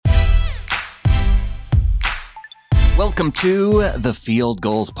Welcome to the Field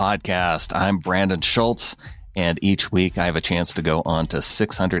Goals Podcast. I'm Brandon Schultz, and each week I have a chance to go on to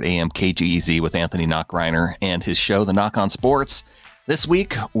 600 AM KGEZ with Anthony Knockreiner and his show, The Knock on Sports. This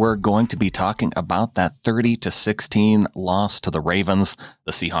week, we're going to be talking about that 30-16 loss to the Ravens,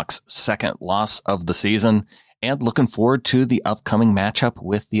 the Seahawks' second loss of the season, and looking forward to the upcoming matchup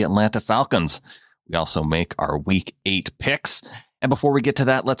with the Atlanta Falcons. We also make our Week 8 picks. And before we get to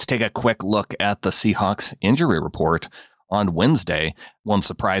that, let's take a quick look at the Seahawks injury report on Wednesday. One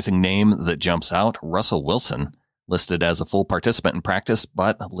surprising name that jumps out, Russell Wilson, listed as a full participant in practice,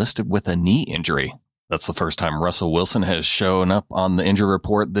 but listed with a knee injury. That's the first time Russell Wilson has shown up on the injury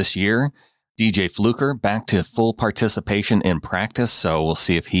report this year. DJ Fluker back to full participation in practice, so we'll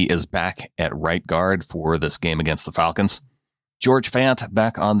see if he is back at right guard for this game against the Falcons. George Fant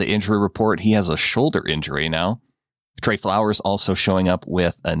back on the injury report. He has a shoulder injury now. Trey Flowers also showing up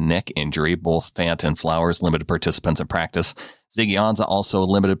with a neck injury. Both Fant and Flowers limited participants in practice. Ziggy Ansah also a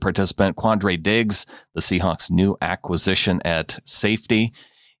limited participant. Quandre Diggs, the Seahawks' new acquisition at safety.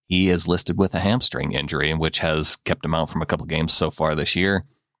 He is listed with a hamstring injury, which has kept him out from a couple games so far this year.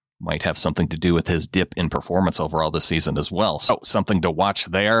 Might have something to do with his dip in performance overall this season as well. So something to watch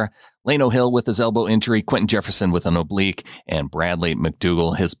there. Lano Hill with his elbow injury. Quentin Jefferson with an oblique. And Bradley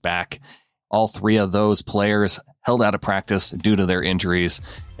McDougald, his back. All three of those players held out of practice due to their injuries,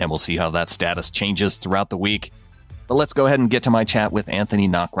 and we'll see how that status changes throughout the week. But let's go ahead and get to my chat with Anthony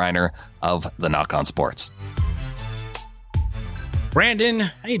Knockreiner of the Knock on Sports. Brandon,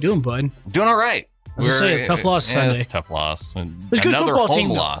 how you doing, bud? Doing all right. I was going to say, a tough loss Sunday. It's a tough loss. It's a good Another football home team,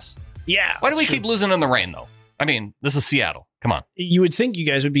 loss. Yeah. Why do we keep losing in the rain, though? I mean, this is Seattle. Come on. You would think you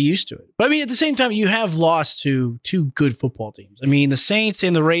guys would be used to it. But I mean, at the same time, you have lost to two good football teams. I mean, the Saints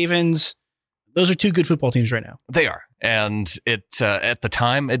and the Ravens, those are two good football teams right now. They are. And it at the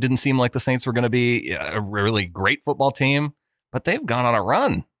time, it didn't seem like the Saints were going to be a really great football team, but they've gone on a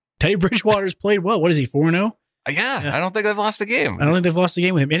run. Teddy Bridgewater's played well. What is he, 4-0? Yeah, I don't think they've lost a game. I don't think they've lost a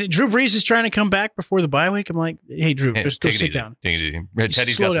game with him. And Drew Brees is trying to come back before the bye week. I'm like, hey, Drew, just go sit down.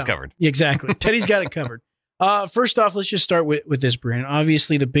 Teddy's got this covered. Exactly. Teddy's got it covered. First off, let's just start with this, Brandon.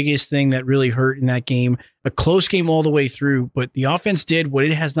 Obviously, the biggest thing that really hurt in that game, a close game all the way through, but the offense did what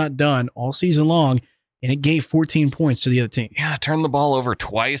it has not done all season long, and it gave 14 points to the other team. Yeah, turned the ball over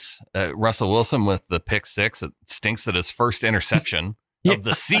twice. Russell Wilson with the pick six. It stinks that his first interception of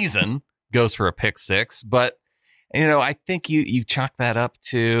the season goes for a pick six, but I think you chalk that up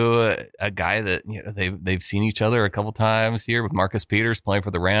to a guy that they've seen each other a couple times here with Marcus Peters playing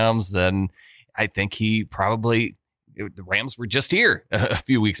for the Rams, and I think the Rams were just here a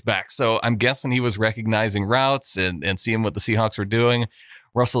few weeks back. So I'm guessing he was recognizing routes and seeing what the Seahawks were doing.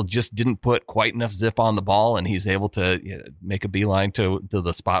 Russell just didn't put quite enough zip on the ball, and he's able to make a beeline to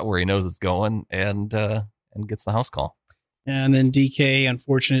the spot where he knows it's going and gets the house call. And then DK,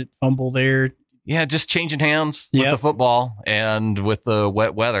 unfortunate fumble there. Yeah, just changing hands with the football, and with the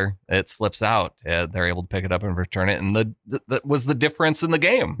wet weather, it slips out. They're able to pick it up and return it, and that was the difference in the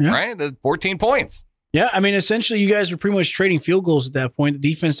game, right? 14 points. Yeah, I mean, essentially, you guys were pretty much trading field goals at that point. The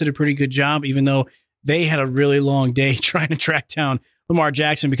defense did a pretty good job, even though they had a really long day trying to track down Lamar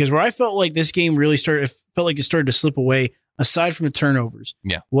Jackson, because where I felt like this game really started to slip away, aside from the turnovers,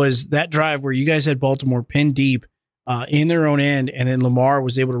 was that drive where you guys had Baltimore pinned deep in their own end, and then Lamar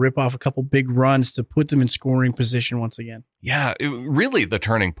was able to rip off a couple big runs to put them in scoring position once again. Yeah, really the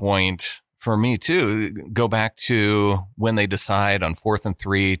turning point for me, too. Go back to when they decide on 4th and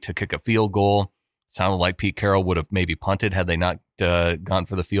 3 to kick a field goal. Sounded like Pete Carroll would have maybe punted had they not gone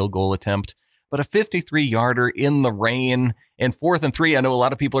for the field goal attempt. But a 53-yarder in the rain and 4th and 3, I know a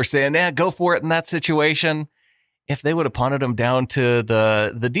lot of people are saying, go for it in that situation. If they would have punted them down to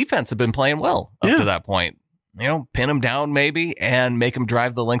the defense had been playing well up to that point. Pin them down maybe and make them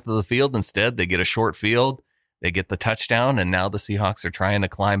drive the length of the field. Instead, they get a short field, they get the touchdown, and now the Seahawks are trying to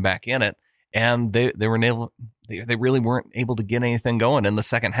climb back in it. And they really weren't able to get anything going in the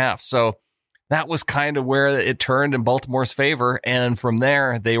second half. So that was kind of where it turned in Baltimore's favor. And from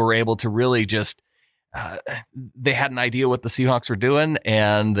there, they were able to really just they had an idea what the Seahawks were doing,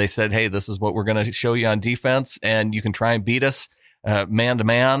 and they said, hey, this is what we're going to show you on defense, and you can try and beat us man to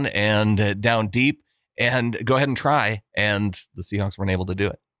man and down deep. And go ahead and try. And the Seahawks weren't able to do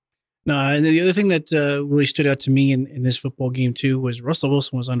it. No, and the other thing that really stood out to me in this football game, too, was Russell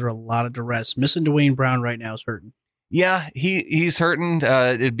Wilson was under a lot of duress. Missing Dwayne Brown right now is hurting. Yeah, he's hurting.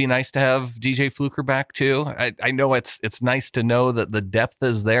 It'd be nice to have DJ Fluker back, too. I know it's nice to know that the depth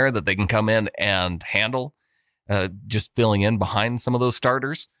is there, that they can come in and handle just filling in behind some of those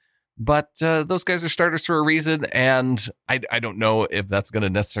starters. But those guys are starters for a reason. And I don't know if that's going to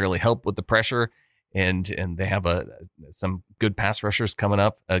necessarily help with the pressure. and they have some good pass rushers coming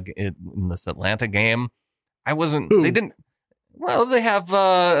up in this Atlanta game. They didn't. Well, they have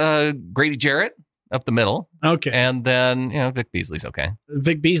Grady Jarrett up the middle. Okay. And then, Vic Beasley's okay.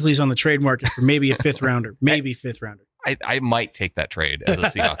 Vic Beasley's on the trade market for maybe a fifth rounder. I might take that trade as a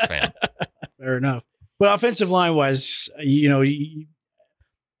Seahawks fan. Fair enough. But offensive line wise, I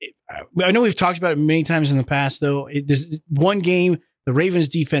know we've talked about it many times in the past, though. One game, the Ravens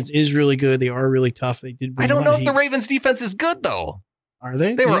defense is really good. They are really tough. They did. I don't know if the Ravens defense is good, though. Are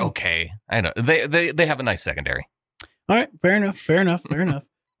they? They were okay. I know. They have a nice secondary. All right. Fair enough. The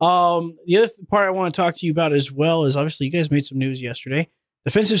other part I want to talk to you about as well is obviously you guys made some news yesterday.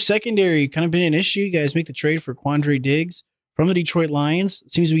 Defensive secondary kind of been an issue. You guys make the trade for Quandre Diggs from the Detroit Lions.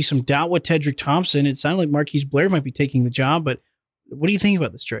 Seems to be some doubt with Tedrick Thompson. It sounded like Marquise Blair might be taking the job, but what do you think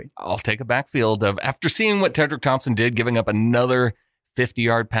about this trade? I'll take a backfield after seeing what Tedrick Thompson did, giving up another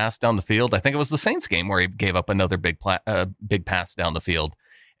 50-yard pass down the field. I think it was the Saints game where he gave up another big pass down the field.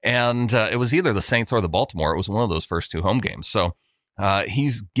 And it was either the Saints or the Baltimore. It was one of those first two home games. So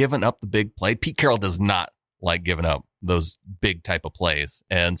he's given up the big play. Pete Carroll does not like giving up those big type of plays.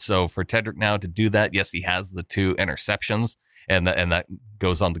 And so for Tedrick now to do that, yes, he has the 2 interceptions, and that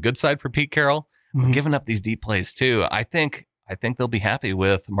goes on the good side for Pete Carroll. Mm-hmm. Giving up these deep plays too. I think they'll be happy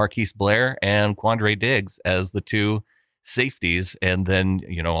with Marquise Blair and Quandre Diggs as the 2 safeties. And then,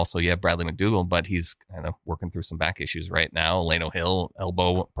 also you have Bradley McDougald, but he's kind of working through some back issues right now. Lano Hill,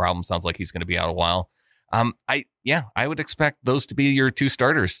 elbow problem. Sounds like he's going to be out a while. I would expect those to be your 2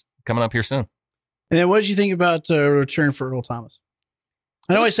 starters coming up here soon. And then what did you think about return for Earl Thomas?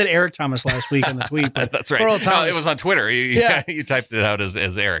 I know I said Eric Thomas last week on the tweet, but that's right. Earl Thomas. No, it was on Twitter. You typed it out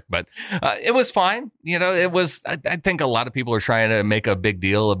as Eric, but it was fine. It was. I think a lot of people are trying to make a big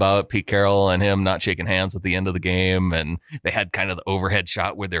deal about Pete Carroll and him not shaking hands at the end of the game, and they had kind of the overhead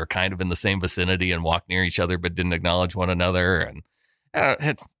shot where they were kind of in the same vicinity and walked near each other but didn't acknowledge one another, and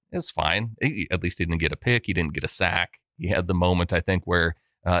it's fine. At least he didn't get a pick. He didn't get a sack. He had the moment, I think, where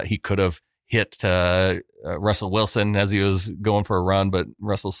he could have hit Russell Wilson as he was going for a run, but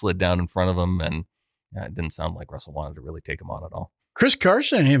Russell slid down in front of him, and it didn't sound like Russell wanted to really take him on at all. Chris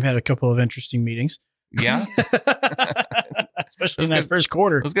Carson and him had a couple of interesting meetings. Yeah. Especially in that first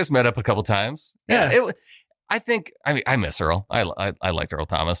quarter. Those guys met up a couple times. Yeah. I miss Earl. I liked Earl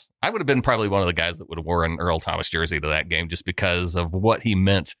Thomas. I would have been probably one of the guys that would have worn an Earl Thomas jersey to that game just because of what he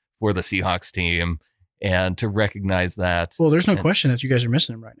meant for the Seahawks team, and to recognize that. Well, there's no question that you guys are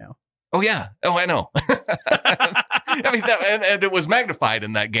missing him right now. Oh, yeah. Oh, I know. And it was magnified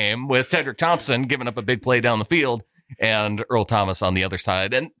in that game with Tedrick Thompson giving up a big play down the field and Earl Thomas on the other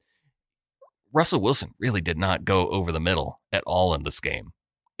side. And Russell Wilson really did not go over the middle at all in this game.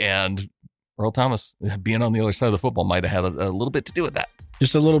 And Earl Thomas being on the other side of the football might have had a little bit to do with that.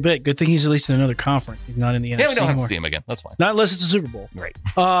 Just a little bit. Good thing he's at least in another conference. He's not in the NFC we don't anymore. have to see him again. That's fine. Not unless it's a Super Bowl. Right.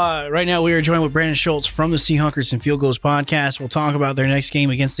 Right now, we are joined with Brandon Schultz from the Seahawkers and Field Goals podcast. We'll talk about their next game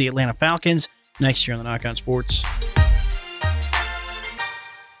against the Atlanta Falcons next year on the Knock On Sports.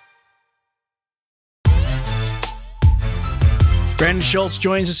 Brandon Schultz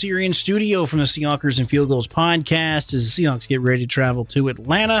joins us here in studio from the Seahawkers and Field Goals podcast as the Seahawks get ready to travel to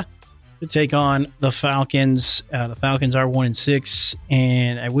Atlanta to take on the Falcons. The Falcons are 1-6,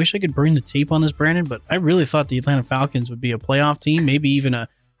 and I wish I could burn the tape on this, Brandon, but I really thought the Atlanta Falcons would be a playoff team, maybe even a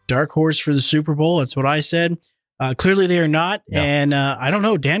dark horse for the Super Bowl. That's what I said. Clearly, they are not, and I don't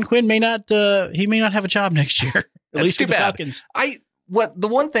know. Dan Quinn may not. He may not have a job next year. At least with the Falcons. The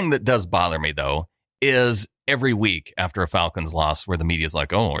one thing that does bother me though is every week after a Falcons loss where the media's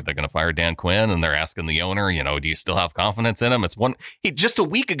like, oh, are they going to fire Dan Quinn? And they're asking the owner, do you still have confidence in him? Just a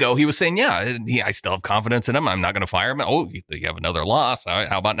week ago, he was saying, I still have confidence in him. I'm not going to fire him. Oh, you have another loss.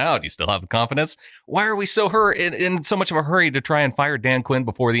 How about now? Do you still have the confidence? Why are we so in so much of a hurry to try and fire Dan Quinn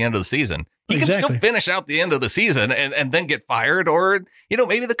before the end of the season? He can still finish out the end of the season and then get fired. Or,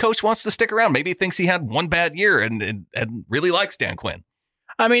 maybe the coach wants to stick around. Maybe he thinks he had one bad year and really likes Dan Quinn.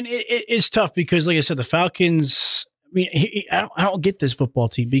 I mean, it's tough because, like I said, the Falcons, I don't get this football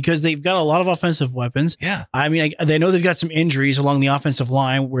team because they've got a lot of offensive weapons. Yeah. I mean, they know they've got some injuries along the offensive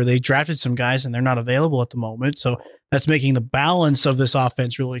line where they drafted some guys and they're not available at the moment. So that's making the balance of this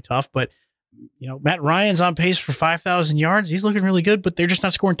offense really tough. But, Matt Ryan's on pace for 5,000 yards. He's looking really good, but they're just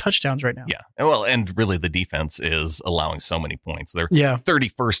not scoring touchdowns right now. Yeah. Well, and really the defense is allowing so many points. They're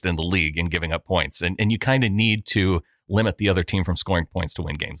 31st in the league in giving up points. And you kind of need to limit the other team from scoring points to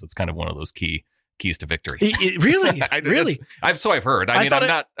win games. That's kind of one of those keys to victory. Really? Really? I've heard. I'm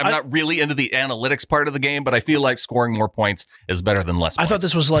not really into the analytics part of the game, but I feel like scoring more points is better than less points. I thought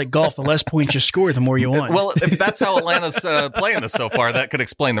this was like golf. The less points you score, the more you won. Well, if that's how Atlanta's playing this so far, that could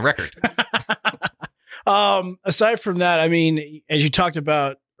explain the record. Aside from that, I mean, as you talked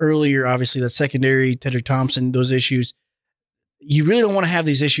about earlier, obviously that secondary, Tedrick Thompson, those issues, you really don't want to have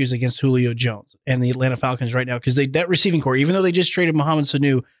these issues against Julio Jones and the Atlanta Falcons right now, because that receiving core, even though they just traded Mohamed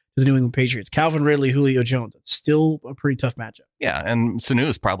Sanu to the New England Patriots, Calvin Ridley, Julio Jones, it's still a pretty tough matchup. Yeah, and Sanu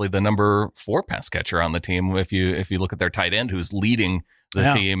is probably the number 4 pass catcher on the team if you look at their tight end, who's leading the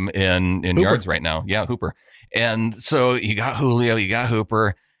team in yards right now. Yeah, Hooper. And so you got Julio, you got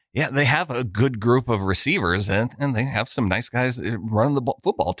Hooper. Yeah, they have a good group of receivers, and they have some nice guys running the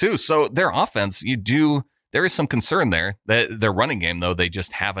football too. So their offense, there is some concern there. That their running game, though, they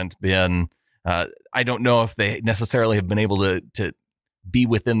just haven't been. I don't know if they necessarily have been able to be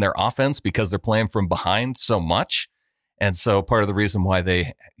within their offense because they're playing from behind so much. And so part of the reason why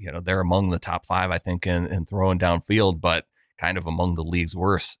they're among the top 5, I think, in throwing downfield, but kind of among the league's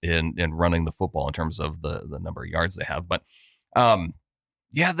worst in running the football in terms of the number of yards they have. But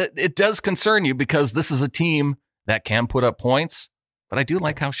it does concern you because this is a team that can put up points. But I do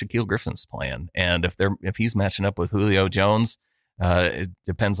like how Shaquille Griffin's playing, and if he's matching up with Julio Jones, it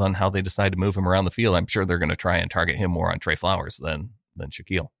depends on how they decide to move him around the field. I'm sure they're going to try and target him more on Trey Flowers than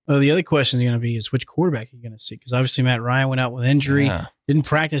Shaquille. Well, the other question is going to be is which quarterback are you going to see? Because obviously Matt Ryan went out with injury, didn't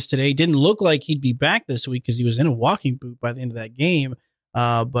practice today, didn't look like he'd be back this week because he was in a walking boot by the end of that game.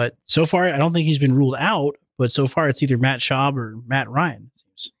 But so far, I don't think he's been ruled out. But so far, it's either Matt Schaub or Matt Ryan.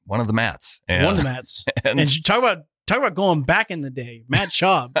 One of the Matts. One of the Matts. And talk about going back in the day, Matt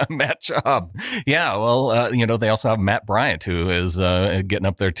Schaub. Matt Schaub. Yeah, well, they also have Matt Bryant, who is getting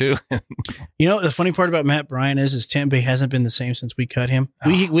up there too. The funny part about Matt Bryant is Tampa Bay hasn't been the same since we cut him.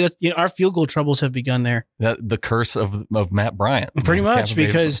 Our field goal troubles have begun there. The curse of Matt Bryant. Pretty much,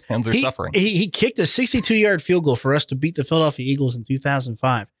 because hands are suffering. He kicked a 62-yard field goal for us to beat the Philadelphia Eagles in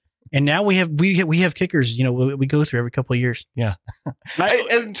 2005. And now we have kickers, we go through every couple of years. Yeah.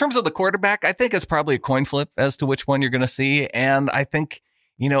 In terms of the quarterback, I think it's probably a coin flip as to which one you're going to see. And I think,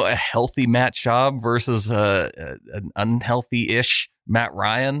 a healthy Matt Schaub versus an unhealthy-ish Matt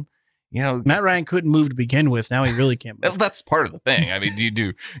Ryan. Matt Ryan couldn't move to begin with. Now he really can't move. That's part of the thing. I mean,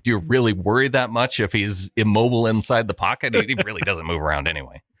 do you really worry that much if he's immobile inside the pocket? He really doesn't move around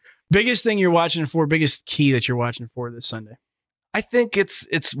anyway. Biggest key that you're watching for this Sunday? I think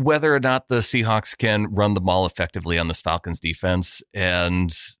it's whether or not the Seahawks can run the ball effectively on this Falcons defense,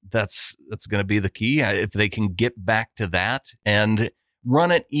 and that's going to be the key. If they can get back to that and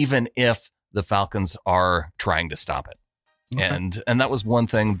run it, even if the Falcons are trying to stop it. Okay. And that was one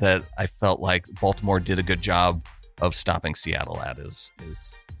thing that I felt like Baltimore did a good job of stopping Seattle at is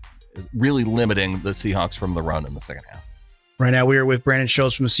really limiting the Seahawks from the run in the second half. Right now, we are with Brandon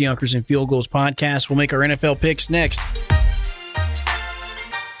Schultz from the Seahawkers and Field Goals podcast. We'll make our NFL picks next.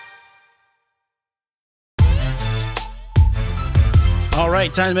 All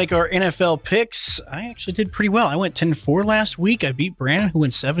right, time to make our NFL picks. I actually did pretty well. I went 10-4 last week. I beat Brandon, who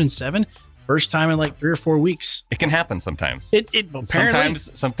went 7-7. First time in like 3 or 4 weeks. It can happen sometimes. Apparently,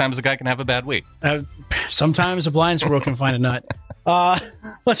 sometimes a guy can have a bad week. Sometimes a blind squirrel can find a nut.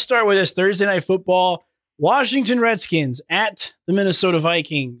 Let's start with this Thursday Night Football. Washington Redskins at the Minnesota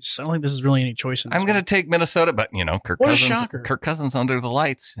Vikings. I don't think this is really any choice in this. I'm going to take Minnesota, but Kirk Cousins under the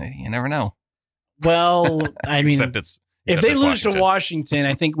lights. You never know. Well, I mean, if they lose to Washington,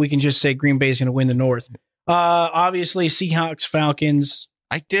 I think we can just say Green Bay is going to win the North. Obviously, Seahawks, Falcons.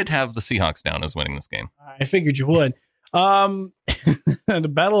 I did have the Seahawks down as winning this game. I figured you would. The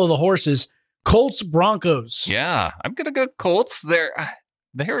Battle of the Horses, Colts, Broncos. Yeah, I'm going to go Colts. They're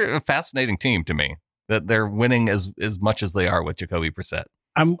a fascinating team to me, that they're winning as much as they are with Jacoby Brissett.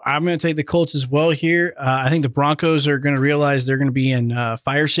 I'm going to take the Colts as well here. I think the Broncos are going to realize they're going to be in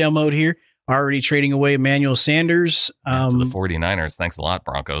fire sale mode here. Already trading away Emmanuel Sanders. To the 49ers. Thanks a lot,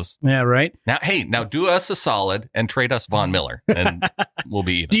 Broncos. Yeah, right. Now do us a solid and trade us Von Miller, and we'll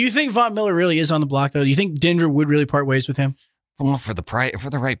be even. Do you think Von Miller really is on the block, though? Do you think Denver would really part ways with him? Well, for the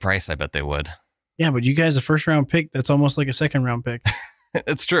right price, I bet they would. Yeah, but you guys, a first-round pick, that's almost like a second-round pick.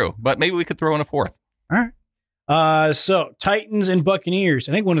 It's true, but maybe we could throw in a fourth. All right. So Titans and Buccaneers.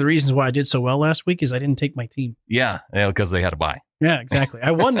 I think one of the reasons why I did so well last week is I didn't take my team. Yeah, because they had a bye. Yeah, exactly.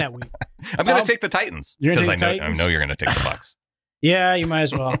 I won that week. I'm going to take the Titans because I know you're going to take the Bucs. Yeah, you might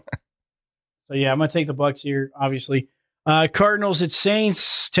as well. So yeah, I'm going to take the Bucs here. Obviously, Cardinals at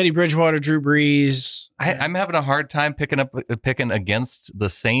Saints. Teddy Bridgewater, Drew Brees. I'm having a hard time picking against the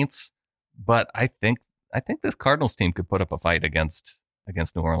Saints, but I think this Cardinals team could put up a fight against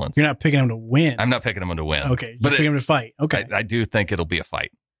New Orleans. You're not picking them to win. I'm not picking them to win. Okay, but picking them to fight. Okay, I do think it'll be a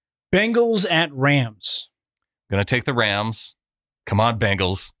fight. Bengals at Rams. Going to take the Rams. Come on,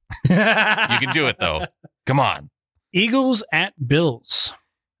 Bengals. You can do it, though. Come on. Eagles at Bills.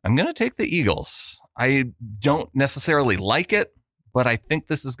 I'm going to take the Eagles. I don't necessarily like it, but I think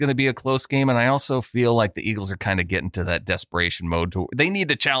this is going to be a close game. And I also feel like the Eagles are kind of getting to that desperation mode. They need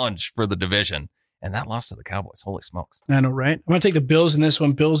to challenge for the division. And that loss to the Cowboys. Holy smokes. I know, right? I'm going to take the Bills in this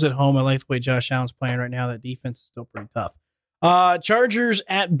one. Bills at home. I like the way Josh Allen's playing right now. That defense is still pretty tough. Chargers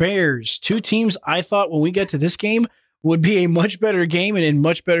at Bears. Two teams I thought when we get to this game would be a much better game and in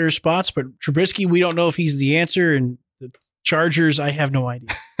much better spots. But Trubisky, we don't know if he's the answer. And the Chargers, I have no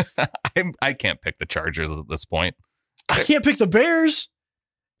idea. I can't pick the Chargers at this point. I can't pick the Bears.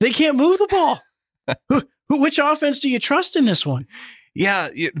 They can't move the ball. Which offense do you trust in this one? Yeah,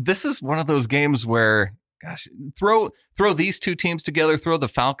 this is one of those games where, gosh, throw these two teams together, throw the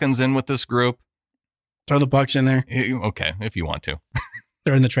Falcons in with this group. Throw the Bucks in there. Okay, if you want to.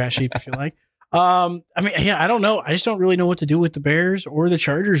 They're in the trash heap if you like. I mean, yeah, I don't know. I just don't really know what to do with the Bears or the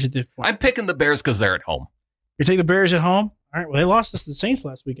Chargers at this point. I'm picking the Bears because they're at home. You take the Bears at home? All right, well, they lost us to the Saints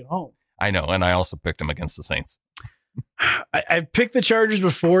last week at home. I know, and I also picked them against the Saints. I've picked the Chargers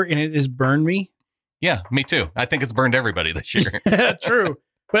before, and it has burned me. Yeah, me too. I think it's burned everybody this year. True.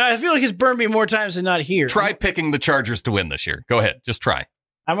 But I feel like it's burned me more times than not here. Try picking the Chargers to win this year. Go ahead. Just try.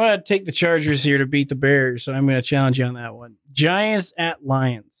 I'm going to take the Chargers here to beat the Bears, so I'm going to challenge you on that one. Giants at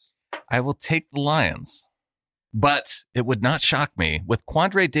Lions. I will take the Lions. But it would not shock me, with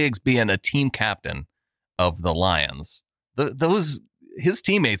Quandre Diggs being a team captain of the Lions, his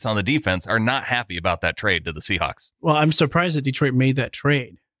teammates on the defense are not happy about that trade to the Seahawks. Well, I'm surprised that Detroit made that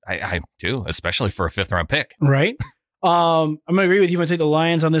trade. I do, especially for a 5th-round pick. Right. I'm going to agree with you. I'm going to take the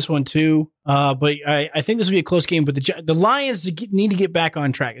Lions on this one, too. But I think this will be a close game. But the Lions need to get back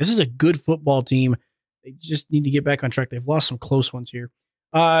on track. This is a good football team. They just need to get back on track. They've lost some close ones here.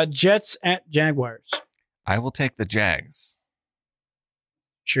 Jets at Jaguars. I will take the Jags.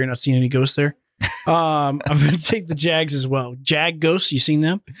 Sure you're not seeing any ghosts there? I'm going to take the Jags as well. Jag ghosts, you seen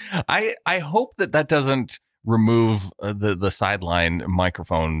them? I hope that doesn't remove the sideline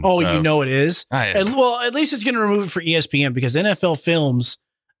microphone. Oh, you know it is. And, well, at least it's going to remove it for ESPN because NFL Films,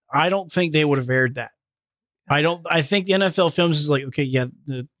 I don't think they would have aired that. I think the NFL Films is like, okay, yeah,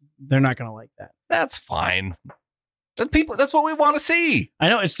 they're not going to like that. That's fine. That's what we want to see. I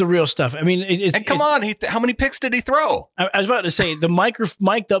know it's the real stuff. I mean, come on. How many picks did he throw? I was about to say the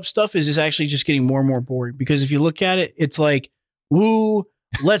mic'd up stuff is actually just getting more and more boring because if you look at it, it's like, woo,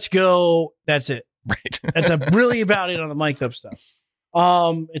 let's go. That's it. Right. That's really about it on the mic'd up stuff.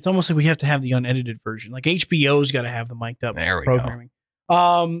 It's almost like we have to have the unedited version. Like HBO's got to have the mic'd up programming.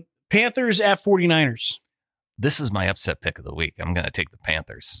 Panthers at 49ers. This is my upset pick of the week. I'm going to take the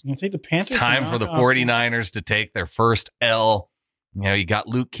Panthers. You going to take the Panthers? It's time for the 49ers to take their first L. You know, you got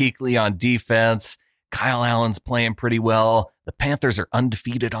Luke Kuechly on defense. Kyle Allen's playing pretty well. The Panthers are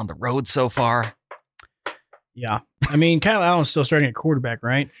undefeated on the road so far. Yeah. I mean, Kyle Allen's still starting at quarterback,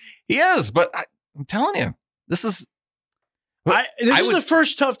 right? He is, but I'm telling you, this is the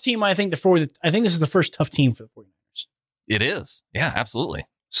first tough team, I think, I think this is the first tough team for the 49ers. It is. Yeah, absolutely.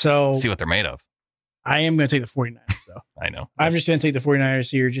 So see what they're made of. I am going to take the 49ers, though. I know. I'm just going to take the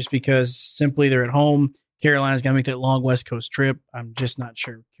 49ers here just because simply they're at home. Carolina's going to make that long West Coast trip. I'm just not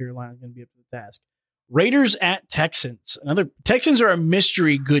sure Carolina's going to be up to the task. Raiders at Texans. Texans are a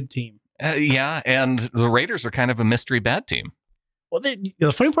mystery good team. Yeah, and the Raiders are kind of a mystery bad team. Well,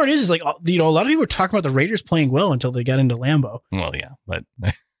 the funny part is like, a lot of people were talking about the Raiders playing well until they got into Lambeau. Well, yeah, but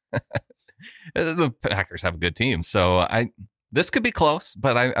the Packers have a good team. So this could be close,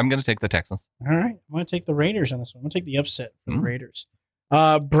 but I'm going to take the Texans. All right. I'm going to take the Raiders on this one. I'm going to take the upset for the Raiders.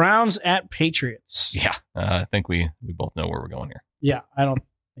 Browns at Patriots. Yeah, I think we both know where we're going here. Yeah, I don't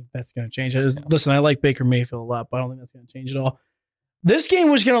think that's going to change. Listen, I like Baker Mayfield a lot, but I don't think that's going to change at all. This game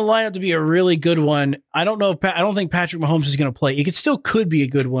was going to line up to be a really good one. I don't think Patrick Mahomes is going to play. It could be a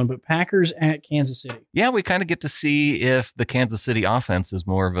good one, but Packers at Kansas City. Yeah, we kind of get to see if the Kansas City offense is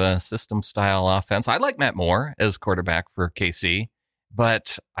more of a system style offense. I like Matt Moore as quarterback for KC,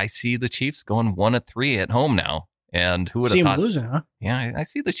 but I see the Chiefs going 1-3 at home now. And who would have thought losing, huh? Yeah, I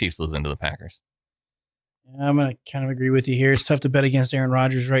see the Chiefs losing to the Packers. Yeah, I'm going to kind of agree with you here. It's tough to bet against Aaron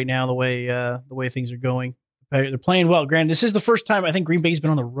Rodgers right now, the way things are going. They're playing well. Granted, this is the first time I think Green Bay's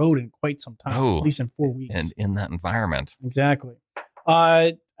been on the road in quite some time, at least in 4 weeks. And in that environment. Exactly.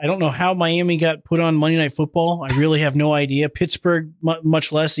 I don't know how Miami got put on Monday Night Football. I really have no idea. Pittsburgh,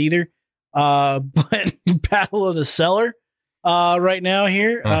 much less either. But battle of the cellar right now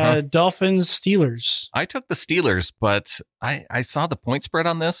here. Dolphins, Steelers. I took the Steelers, but I saw the point spread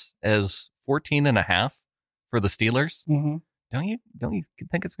on this as 14.5 for the Steelers. Mm-hmm. Don't you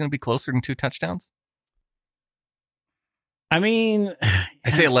think it's going to be closer than 2 touchdowns? I mean, I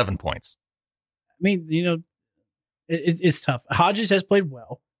say 11 points. I mean, it's tough. Hodges has played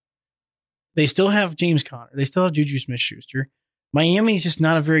well. They still have James Conner. They still have Juju Smith-Schuster. Miami's just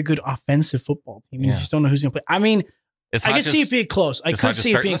not a very good offensive football team. You just don't know who's going to play. I mean, I could see it being close. I could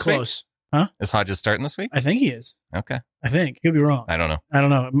see it being close. Huh? Is Hodges starting this week? I think he is. Okay. I think. Could be wrong. I don't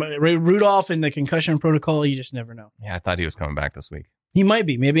know. Rudolph and the concussion protocol, you just never know. Yeah, I thought he was coming back this week. He might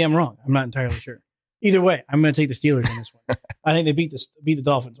be. Maybe I'm wrong. I'm not entirely sure. Either way, I'm going to take the Steelers in this one. I think they beat the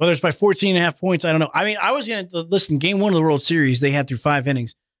Dolphins. Whether it's by 14.5 points, I don't know. I mean, I was going to listen. Game 1 of the World Series, they had through 5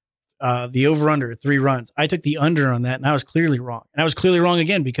 innings. The over-under 3 runs. I took the under on that, and I was clearly wrong. And I was clearly wrong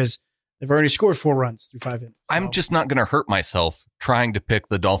again because they've already scored 4 runs through 5 innings. So. I'm just not going to hurt myself trying to pick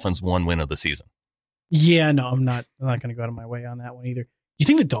the Dolphins' 1 win of the season. Yeah, no, I'm not going to go out of my way on that one either. You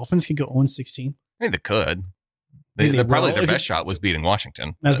think the Dolphins can go 0-16? I mean, they could. Probably their best shot was beating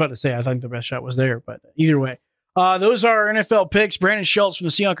Washington. I was about to say, I think the best shot was there, but either way. Those are our NFL picks. Brandon Schultz from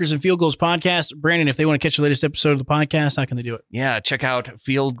the Seahawkers and Field Goals podcast. Brandon, if they want to catch the latest episode of the podcast, how can they do it? Yeah, check out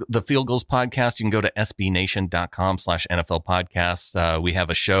the Field Goals podcast. You can go to sbnation.com/NFL podcasts. We have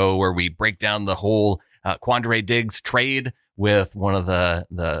a show where we break down the whole Quandre Diggs trade with one of the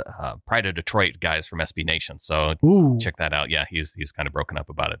Pride of Detroit guys from SB Nation. So check that out. Yeah, he's kind of broken up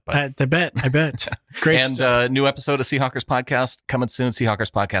about it. But I bet. Great and stuff. New episode of Seahawkers podcast coming soon,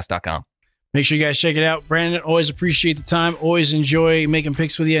 Seahawkerspodcast.com. Make sure you guys check it out. Brandon, always appreciate the time. Always enjoy making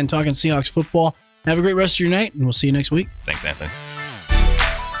picks with you and talking Seahawks football. Have a great rest of your night, and we'll see you next week. Thanks, Anthony.